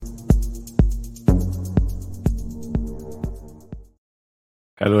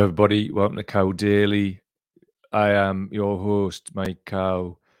Hello, everybody. Welcome to Cow Daily. I am your host, Mike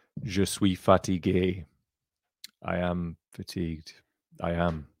Cow. Je suis fatigué. I am fatigued. I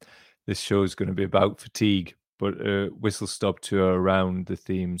am. This show is going to be about fatigue, but a whistle stop tour around the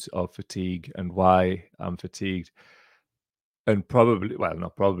themes of fatigue and why I'm fatigued. And probably, well,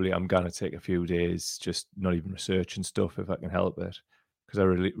 not probably, I'm going to take a few days, just not even researching stuff if I can help it, because I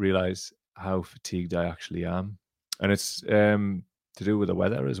really realize how fatigued I actually am. And it's to do with the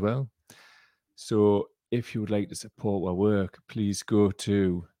weather as well. So if you would like to support our work, please go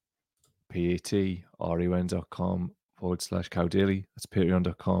to patreon.com/cowdaily. That's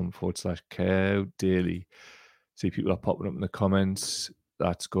patreon.com/cowdaily. See, people are popping up in the comments.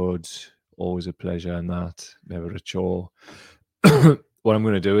 That's good. Always a pleasure and that. Never a chore. What I'm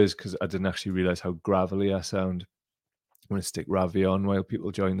going to do is, because I didn't actually realize how gravelly I sound, I'm going to stick Ravi on while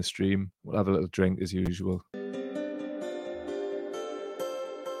people join the stream. We'll have a little drink as usual.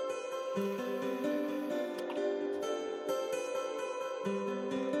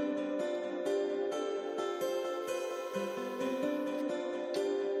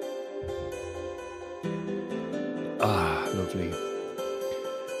 Ah, lovely.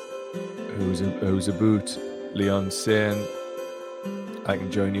 Who's a boot? Leon's saying, I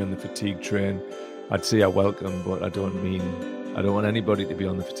can join you on the fatigue train. I'd say you're welcome, but I don't want anybody to be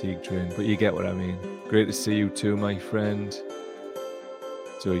on the fatigue train, but you get what I mean. Great to see you too, my friend.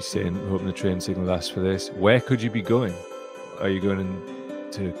 So he's saying, hoping the train signal lasts for this. Where could you be going? Are you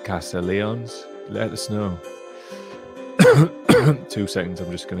going to Casa Leon's? Let us know. 2 seconds, I'm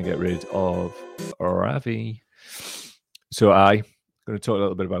just going to get rid of Ravi. So I'm going to talk a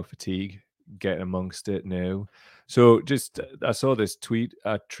little bit about fatigue, getting amongst it now. So I saw this tweet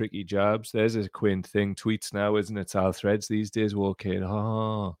at Tricky Jabs. There's a quaint thing. Tweets now, isn't it? It's all threads these days. Okay.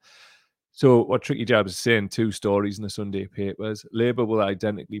 So what Tricky Jabs is saying, 2 stories in the Sunday papers. Labour will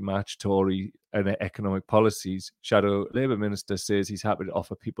identically match Tory and economic policies. Shadow Labour Minister says he's happy to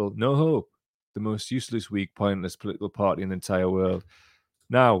offer people no hope. The most useless, weak, pointless political party in the entire world.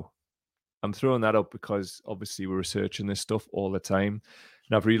 Now, I'm throwing that up because obviously we're researching this stuff all the time.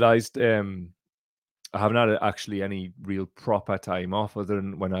 And I've realized I haven't had actually any real proper time off other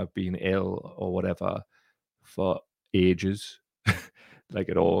than when I've been ill or whatever for ages, like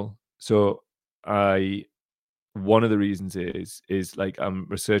at all. So one of the reasons is like I'm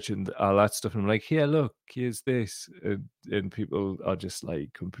researching all that stuff and I'm like, here, look, here's this. And people are just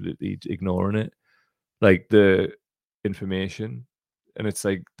like completely ignoring it, like the information. And it's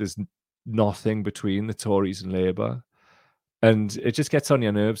like there's nothing between the Tories and Labour. And it just gets on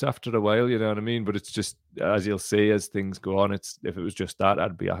your nerves after a while, you know what I mean? But it's just, as you'll see, as things go on, if it was just that,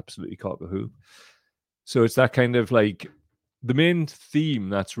 I'd be absolutely cock a hoop. So it's that kind of like, the main theme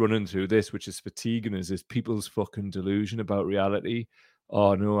that's running through this, which is fatiguing us, is people's fucking delusion about reality.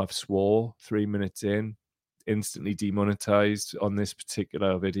 Oh no, I've swore 3 minutes in, instantly demonetized on this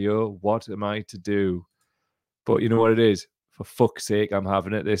particular video. What am I to do? But you know what it is? For fuck's sake, I'm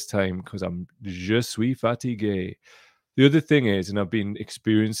having it this time because je suis fatigué. The other thing is, and I've been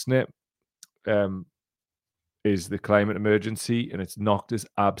experiencing it, is the climate emergency, and it's knocked us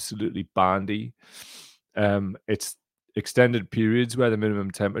absolutely bandy. It's extended periods where the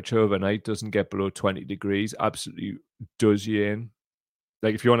minimum temperature overnight doesn't get below 20 degrees, absolutely does you in.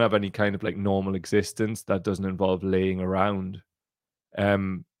 Like if you want to have any kind of like normal existence, that doesn't involve laying around.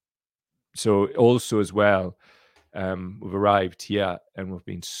 So also as well, we've arrived here and we've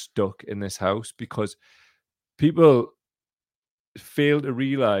been stuck in this house because people fail to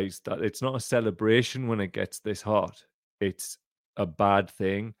realize that it's not a celebration when it gets this hot. It's a bad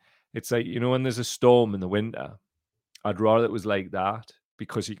thing. It's like, you know, when there's a storm in the winter, I'd rather it was like that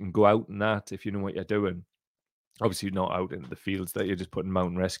because you can go out in that if you know what you're doing. Obviously, you're not out in the fields that you're just putting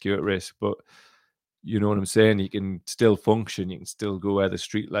mountain rescue at risk, but you know what I'm saying? You can still function. You can still go where the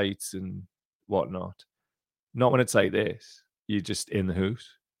street lights and whatnot. Not when it's like this. You're just in the house.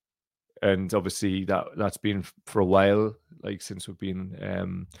 And obviously that's been for a while, like since we've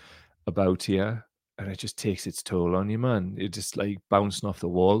been about here, and it just takes its toll on you, man. It's just like bouncing off the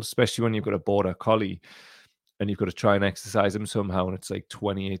walls, especially when you've got a border collie and you've got to try and exercise him somehow, and it's like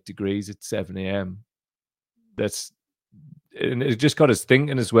 28 degrees at 7 a.m. And it just got us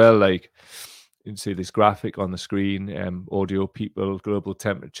thinking as well, like you can see this graphic on the screen, audio people, global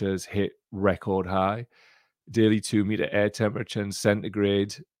temperatures hit record high. Daily 2-meter air temperature in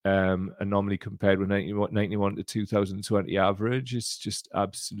centigrade, anomaly compared with 91 to 2020 average. It's just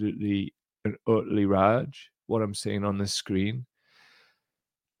absolutely and utterly rage what I'm seeing on this screen.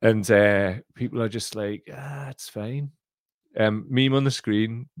 And people are just like, it's fine. Meme on the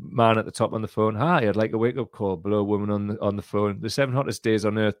screen, man at the top on the phone. Hi, I'd like a wake-up call. Below, woman on the phone. The 7 hottest days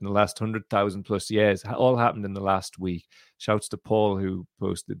on Earth in the last 100,000 plus years all happened in the last week. Shouts to Paul who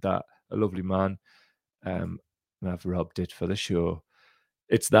posted that. A lovely man. And I've robbed it for the show.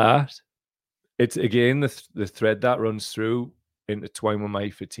 It's that. It's again the thread that runs through intertwined with my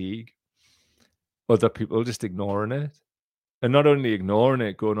fatigue. Other people just ignoring it. And not only ignoring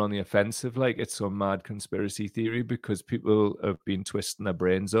it, going on the offensive like it's some mad conspiracy theory, because people have been twisting their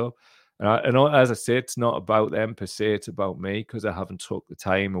brains up. And as I say, it's not about them per se, it's about me, because I haven't took the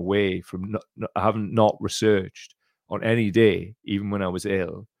time away from, I haven't not researched on any day, even when I was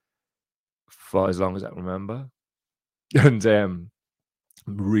ill, for as long as I can remember. And I'm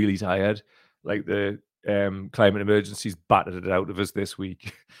really tired. Like the climate emergency's battered it out of us this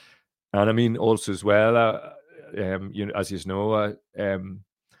week. And I mean, also as well, as you know, I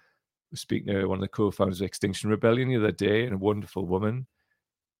was speaking to one of the co-founders of Extinction Rebellion the other day, and a wonderful woman.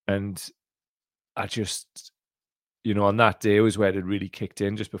 And I just, on that day was where it had really kicked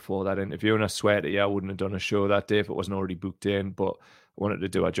in, just before that interview. And I swear to you, I wouldn't have done a show that day if it wasn't already booked in, but I wanted to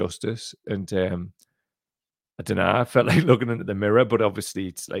do her justice. And I don't know, I felt like looking into the mirror, but obviously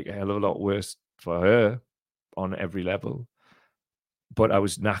it's like a hell of a lot worse for her on every level. But I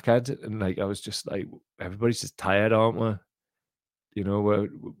was knackered, and like I was just like, everybody's just tired, aren't we?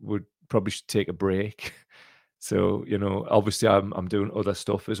 We probably should take a break. So, obviously I'm doing other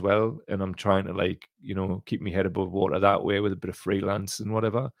stuff as well, and I'm trying to keep my head above water that way with a bit of freelance and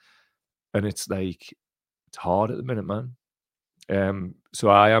whatever. And it's like, it's hard at the minute, man. So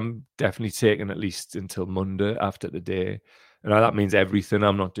I am definitely taking at least until Monday after the day. And that means everything.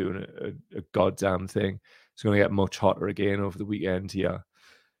 I'm not doing a goddamn thing. It's going to get much hotter again over the weekend here.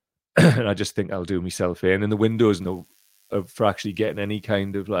 And I just think I'll do myself in. And the windows for actually getting any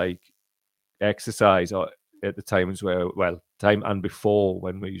kind of exercise or at the times time and before,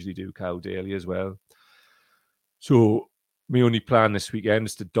 when we usually do Cow Daily as well. So my only plan this weekend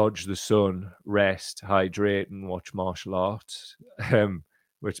is to dodge the sun, rest, hydrate, and watch martial arts.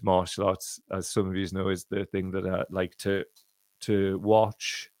 Which martial arts, as some of you know, is the thing that I like to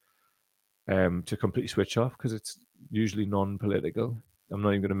watch, to completely switch off, because it's usually non-political. I'm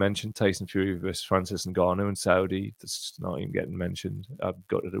not even going to mention Tyson Fury versus Francis Ngannou in Saudi. That's not even getting mentioned. I've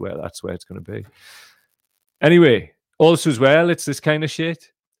got to do where that's where it's going to be. Anyway, also as well, it's this kind of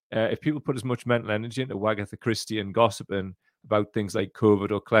shit. If people put as much mental energy into Wagatha Christie and gossiping about things like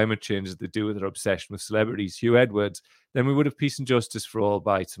COVID or climate change as they do with their obsession with celebrities, Hugh Edwards, then we would have peace and justice for all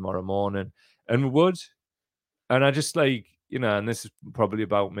by tomorrow morning. And we would. And I just and this is probably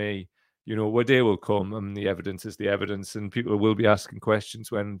about me, one day will come and the evidence is the evidence, and people will be asking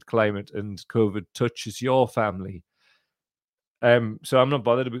questions when climate and COVID touches your family. So I'm not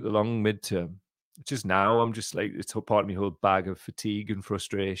bothered about the long midterm. Just now, I'm just it's part of my whole bag of fatigue and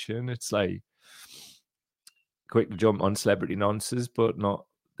frustration. It's like quick to jump on celebrity nonsense, but not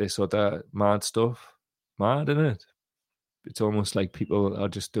this other mad stuff. Mad, isn't it? It's almost like people are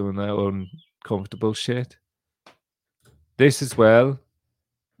just doing their own comfortable shit. This as well,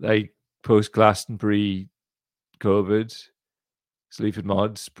 post Glastonbury COVID, Sleaford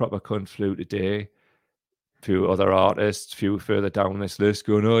Mods, proper cunt flew today. A few other artists, a few further down this list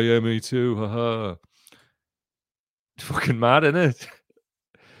going, oh yeah, me too, haha. It's fucking mad, isn't it?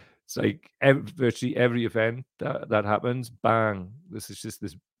 It's like virtually every event that happens, bang. This is just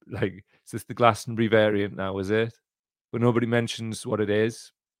this, is this the Glastonbury variant now, is it? But nobody mentions what it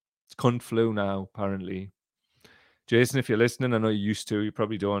is. It's cunt flu now, apparently. Jason, if you're listening, I know you used to, you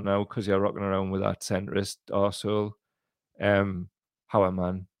probably don't now because you're rocking around with that centrist arsehole. How am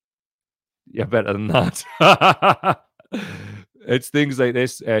man? You're better than that. It's things like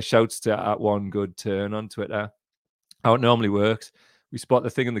this. Shouts to @OneGoodTurn on Twitter. How it normally works. We spot the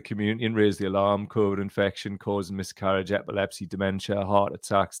thing in the community and raise the alarm. COVID infection causing miscarriage, epilepsy, dementia, heart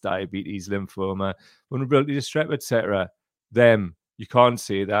attacks, diabetes, lymphoma, vulnerability to strep, etc. Them, you can't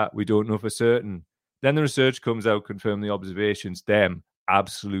say that. We don't know for certain. Then the research comes out, confirm the observations. Them,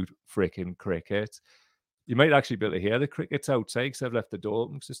 absolute freaking crickets. You might actually be able to hear the crickets outside because I've left the door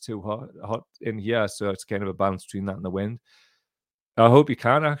open because it's too hot in here. So it's kind of a balance between that and the wind. I hope you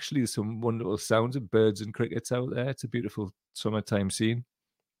can actually. There's some wonderful sounds of birds and crickets out there. It's a beautiful summertime scene,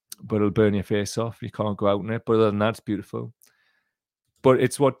 but it'll burn your face off. You can't go out in it. But other than that, it's beautiful. But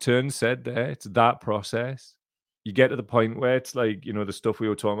it's what Turn said there. It's that process. You get to the point where it's like, the stuff we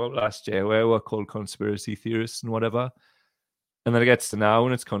were talking about last year where we're called conspiracy theorists and whatever. And then it gets to now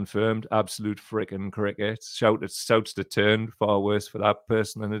and it's confirmed. Absolute freaking crickets. Shouts to Turn. Far worse for that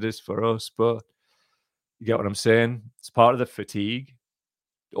person than it is for us. But you get what I'm saying? It's part of the fatigue.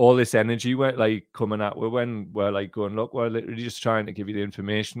 all this energy we're like coming at when we're like going, look, we're literally just trying to give you the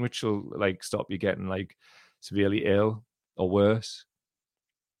information which will like stop you getting like severely ill or worse.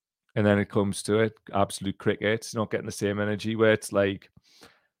 And then it comes to it, absolute crickets, not getting the same energy where it's like,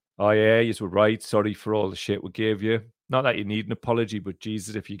 oh yeah, you were right, sorry for all the shit we gave you. Not that you need an apology, but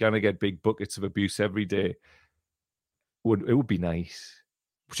Jesus, if you're gonna get big buckets of abuse every day, it would be nice.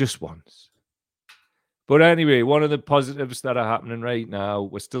 Just once. But anyway, one of the positives that are happening right now,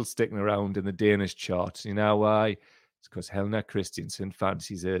 we're still sticking around in the Danish charts. You know why? It's because Helena Christensen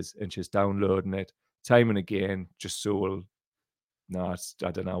fancies us and she's downloading it time and again, just so we'll. No,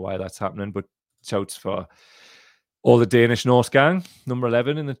 I don't know why that's happening, but shouts for all the Danish Norse gang, number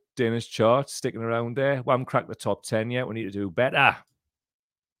 11 in the Danish chart, sticking around there. We haven't cracked the top 10 yet. We need to do better.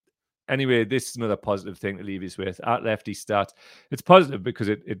 Anyway, this is another positive thing to leave you with. At Lefty Stats, it's positive because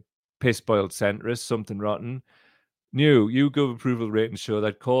it piss-boiled centrist, something rotten. New YouGov approval ratings show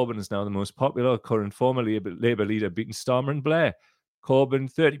that Corbyn is now the most popular current former Labour leader, beating Starmer and Blair.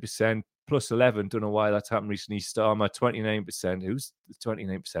 Corbyn, 30%, plus 11. Don't know why that's happened recently. Starmer, 29%. Who's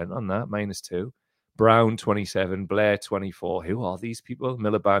 29% on that? -2. Brown, 27. Blair, 24. Who are these people?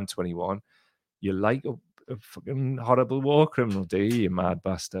 Miliband, 21. You like a fucking horrible war criminal, do you mad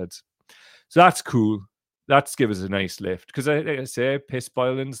bastards? So that's cool. That's give us a nice lift. Because like I say, piss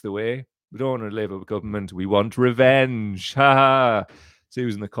boiling's the way. We don't want a Labour government. We want revenge. Ha ha. See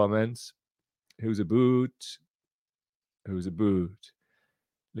who's in the comments. Who's a boot? Who's a boot?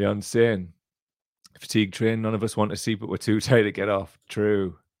 Leon's saying, fatigue train, none of us want to see, but we're too tired to get off.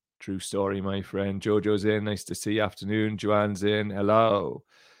 True. True story, my friend. Jojo's in. Nice to see you. Afternoon. Joanne's in. Hello.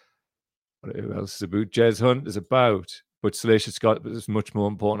 What else is about? Jez Hunt is about. But Salacious Scott is much more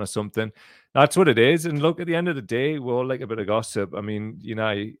important or something. That's what it is. And look, at the end of the day, we're all like a bit of gossip. I mean, you know,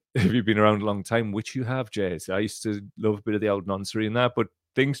 if you've been around a long time, which you have, Jez, I used to love a bit of the old noncery and that, but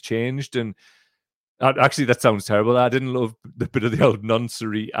things changed. And actually, that sounds terrible. I didn't love the bit of the old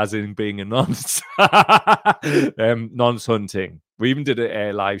noncery as in being a nonce. Nonce hunting. We even did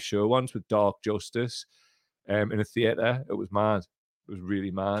a live show once with Dark Justice in a theatre. It was mad. It was really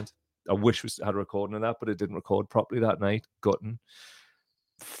mad. I wish we had a recording of that, but it didn't record properly that night. Gutting.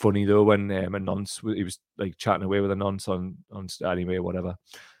 Funny though when a nonce, he was like chatting away with a nonce on anyway, whatever.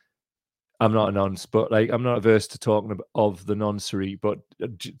 I'm not a nonce, but like I'm not averse to talking of the noncery. But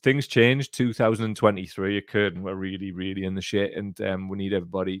things changed. 2023 occurred, and we're really, really in the shit. And we need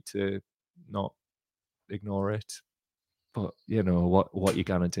everybody to not ignore it. But you know what you're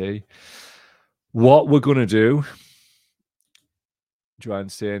gonna do. What we're gonna do.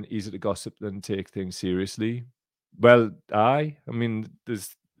 Joanne's saying, easy to gossip than take things seriously. Well, I mean,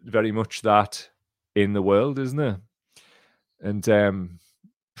 there's very much that in the world, isn't there? And I'm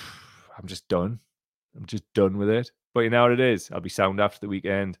just done. I'm just done with it. But you know what it is? I'll be sound after the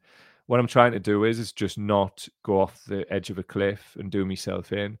weekend. What I'm trying to do is just not go off the edge of a cliff and do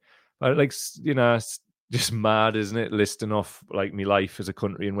myself in. But like, you know, it's just mad, isn't it? Listing off like my life as a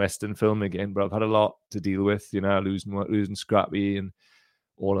country and Western film again. But I've had a lot to deal with, you know, losing Scrappy and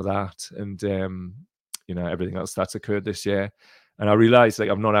all of that, and you know, everything else that's occurred this year. And I realized like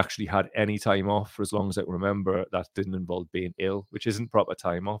I've not actually had any time off for as long as I can remember that didn't involve being ill, which isn't proper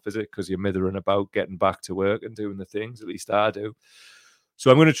time off, is it? Because you're mithering about getting back to work and doing the things. At least I do. So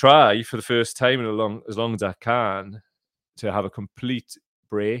I'm going to try for the first time in as long as I can to have a complete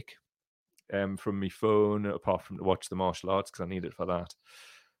break from my phone, apart from to watch the martial arts because I need it for that.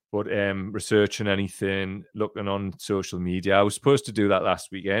 But researching anything, looking on social media. I was supposed to do that last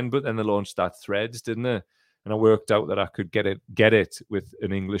weekend, but then they launched that Threads, didn't they? And I worked out that I could get it with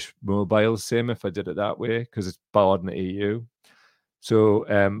an English mobile SIM if I did it that way, because it's barred in the EU. So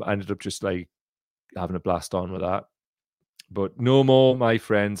I ended up just like having a blast on with that. But no more, my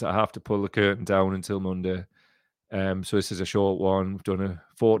friends. I have to pull the curtain down until Monday. So this is a short one. We've done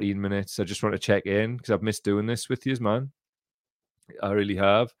 14 minutes. I just want to check in because I've missed doing this with you, man. I really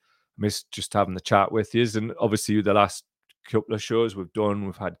have. Missed just having the chat with you. And obviously the last couple of shows we've done,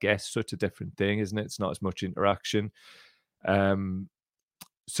 we've had guests, so it's a different thing, isn't it? It's not as much interaction.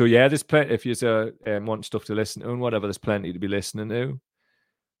 So yeah, there's plenty. If you want stuff to listen to and whatever, there's plenty to be listening to.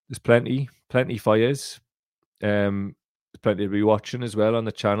 There's plenty for yous. There's plenty to be watching as well on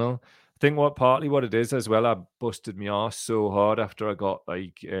the channel. I think partly what it is as well, I busted my arse so hard after I got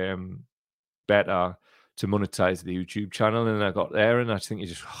like better to monetize the YouTube channel, and I got there, and I think you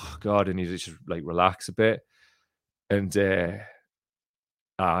just, oh God, I need to just like relax a bit. And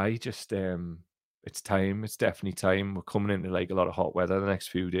it's time. It's definitely time. We're coming into like a lot of hot weather the next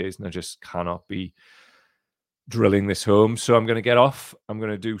few days, and I just cannot be drilling this home. So I'm going to get off. I'm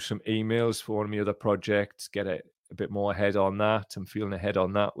going to do some emails for one of my other projects, get it a bit more ahead on that. I'm feeling ahead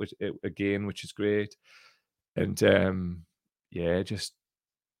on that which is great. And just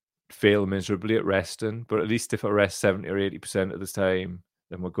fail miserably at resting. But at least if I rest 70 or 80% of the time,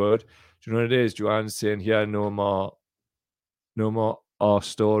 then we're good. Do you know what it is? Joanne's saying here, no more our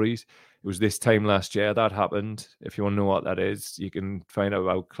stories. It was this time last year that happened. If you want to know what that is, you can find out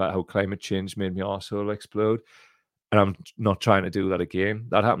about how climate change made my arsehole explode. And I'm not trying to do that again.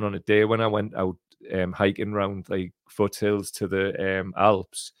 That happened on a day when I went out hiking around like foothills to the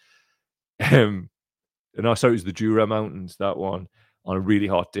Alps. And sorry, it was the Jura Mountains, that one, on a really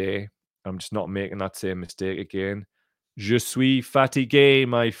hot day. I'm just not making that same mistake again. Je suis fatigué,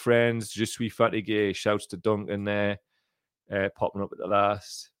 my friends. Je suis fatigué. Shouts to Duncan there, popping up at the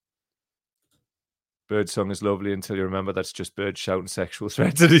last. Bird song is lovely until you remember that's just birds shouting sexual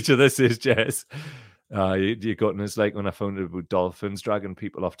threats at each other, says Jess. Your gutting is like when I found out about dolphins dragging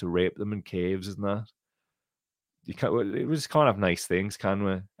people off to rape them in caves, isn't that? We just can't have nice things, can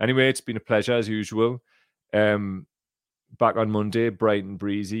we? Anyway, it's been a pleasure as usual. Back on Monday, bright and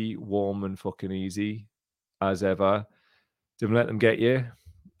breezy, warm and fucking easy, as ever. Didn't let them get you.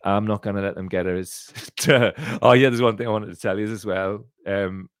 I'm not going to let them get us. Oh, yeah, there's one thing I wanted to tell you as well.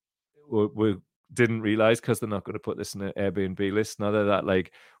 We didn't realize, because they're not going to put this in an Airbnb list, now that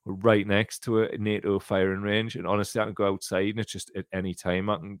like we're right next to a NATO firing range, and honestly I can go outside and it's just at any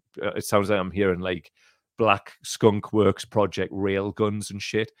time it sounds like I'm hearing like Black Skunk Works project rail guns and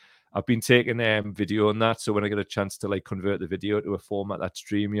shit. I've been taking video on that, so when I get a chance to like convert the video to a format that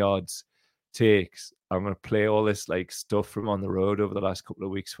StreamYards takes, I'm going to play all this like stuff from on the road over the last couple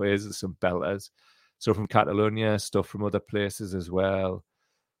of weeks for you. There's some belters, stuff from Catalonia, stuff from other places as well.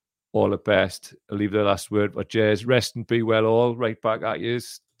 All the best. I'll leave the last word for Jez. Rest and be well all. Right back at you.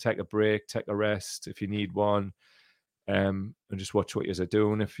 Take a break, take a rest if you need one. And just watch what you're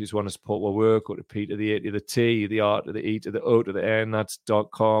doing. If you just want to support our work, go to P to the A to the T, the R to the E to the O to the N. That's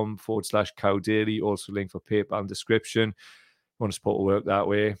 .com/cowdaily. Also link for PayPal and description. Want to support our work that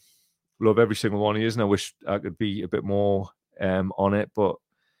way. Love every single one of you, and I wish I could be a bit more on it, but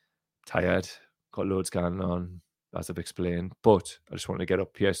tired. Got loads going on, as I've explained. But I just want to get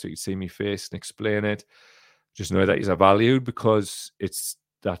up here so you can see me face and explain it. Just know that you're valued, because it's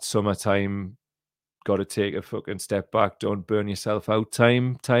that summertime. Got to take a fucking step back. Don't burn yourself out.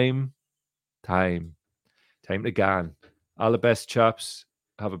 Time to gan. All the best, chaps.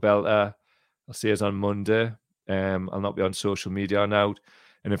 Have a belter. I'll see you on Monday. I'll not be on social media now.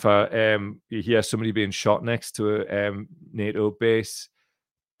 And if you hear somebody being shot next to a NATO base,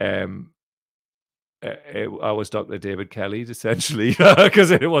 I was Dr. David Kelly, essentially,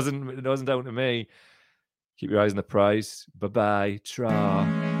 because it wasn't down to me. Keep your eyes on the prize. Bye-bye.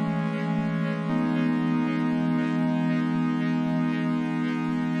 Tra.